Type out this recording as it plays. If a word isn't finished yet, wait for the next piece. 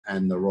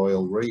and the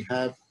Royal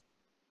Rehab.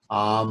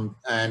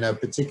 And a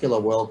particular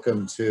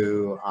welcome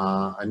to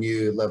a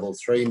new Level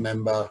 3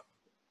 member,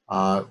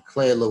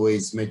 Claire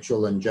Louise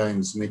Mitchell and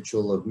James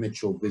Mitchell of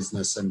Mitchell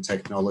Business and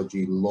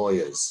Technology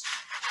Lawyers.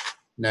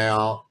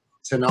 Now,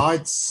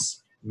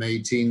 tonight's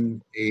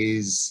meeting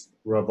is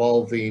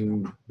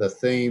revolving the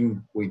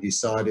theme we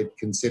decided,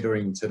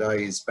 considering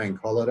today is bank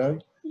holiday.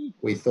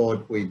 We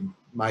thought we'd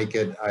make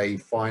it a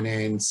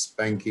finance,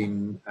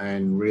 banking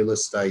and real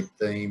estate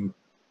theme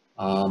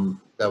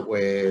that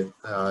we're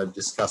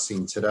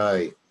discussing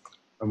today.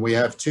 And we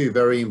have two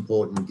very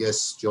important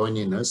guests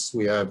joining us.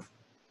 We have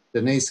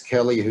Denice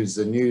Kelly, who's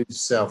the New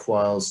South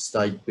Wales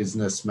State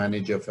Business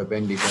Manager for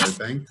Bendigo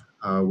Bank.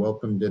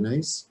 Welcome,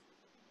 Denice.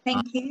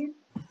 Thank you.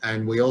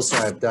 And we also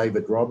have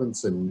David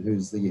Robertson,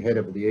 who's the Head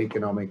of the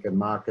Economic and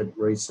Market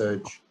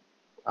Research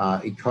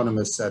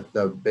Economist at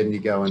the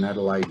Bendigo and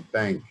Adelaide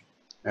Bank.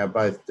 Now,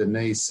 both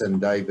Denice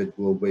and David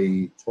will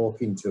be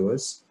talking to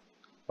us.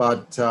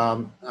 But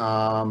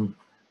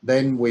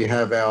then we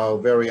have our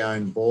very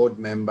own board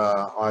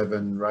member,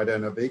 Ivan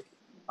Radovanovic,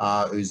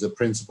 who's the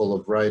principal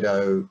of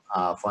Rado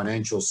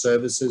Financial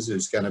Services,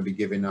 who's going to be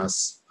giving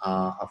us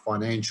a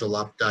financial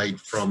update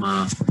from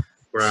a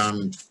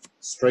ground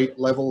street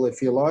level,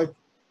 if you like.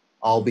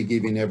 I'll be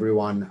giving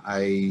everyone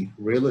a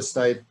real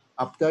estate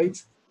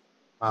update,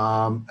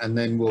 and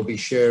then we'll be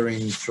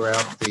sharing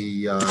throughout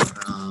the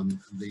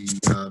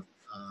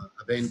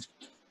event.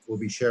 We'll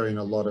be sharing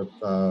a lot of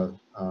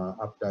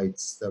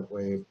updates that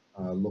we're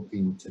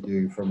looking to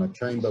do from a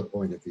chamber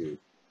point of view.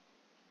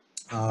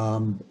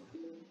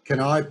 Can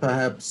I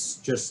perhaps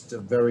just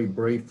very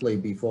briefly,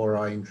 before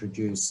I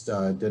introduce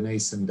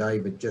Denice and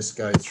David, just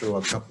go through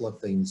a couple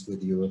of things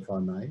with you, if I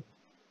may.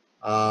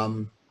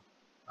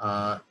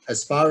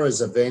 As far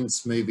as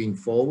events moving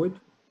forward,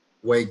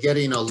 we're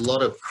getting a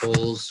lot of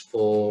calls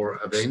for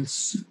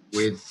events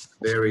with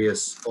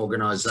various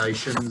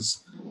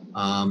organisations,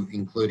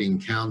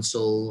 including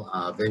council,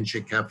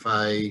 Venture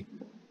Cafe,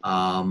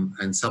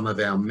 and some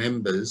of our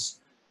members.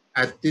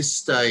 At this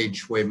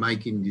stage, we're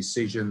making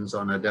decisions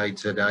on a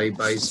day-to-day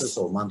basis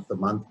or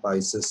month-to-month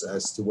basis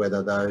as to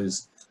whether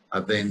those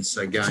events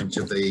are going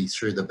to be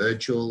through the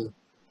virtual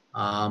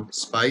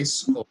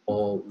space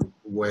or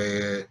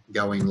we're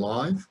going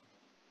live.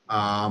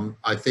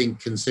 I think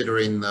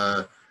considering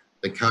the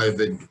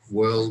COVID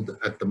world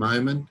at the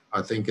moment,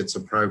 I think it's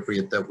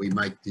appropriate that we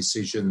make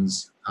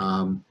decisions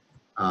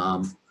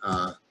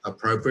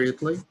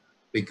appropriately,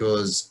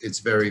 because it's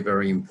very,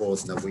 very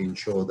important that we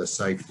ensure the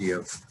safety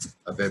of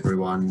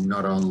everyone,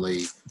 not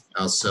only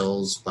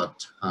ourselves,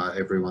 but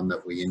everyone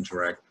that we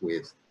interact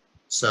with.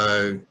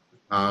 So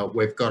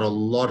we've got a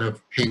lot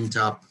of pent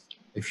up,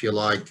 if you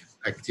like,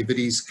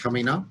 activities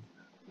coming up,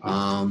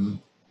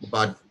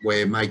 but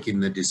we're making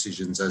the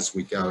decisions as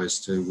we go as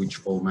to which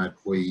format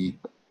we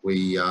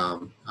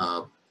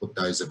put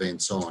those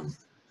events on.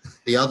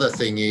 The other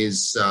thing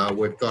is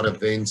we've got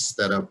events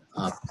that are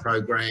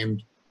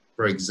programmed.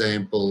 For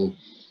example,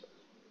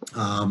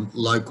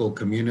 local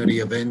community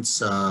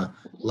events.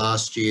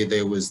 Last year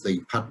there was the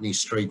Putney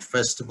Street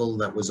Festival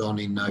that was on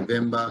in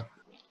November.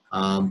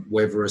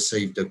 We've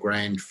received a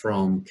grant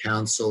from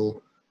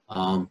council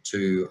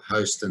to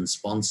host and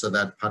sponsor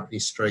that Putney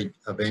Street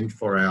event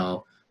for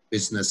our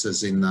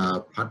businesses in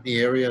the Putney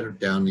area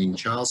down in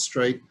Charles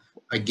Street.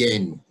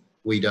 Again,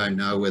 we don't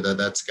know whether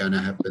that's going to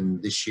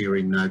happen this year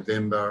in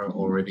November,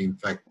 or it in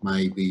fact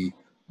may be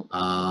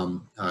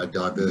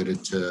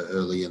diverted to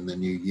early in the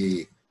new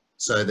year.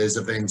 So there's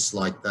events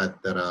like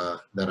that that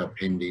are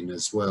pending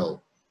as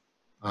well.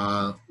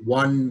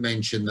 One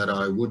mention that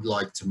I would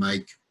like to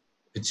make,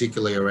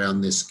 particularly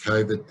around this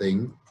COVID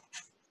thing,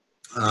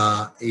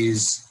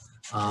 is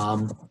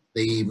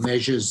the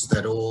measures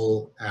that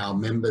all our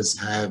members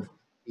have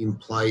in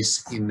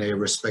place in their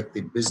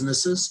respective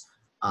businesses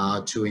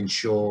to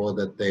ensure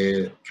that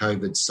they're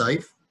COVID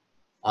safe.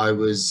 I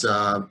was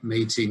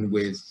meeting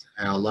with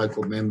our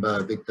local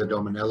member, Victor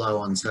Dominello,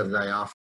 on Saturday afternoon.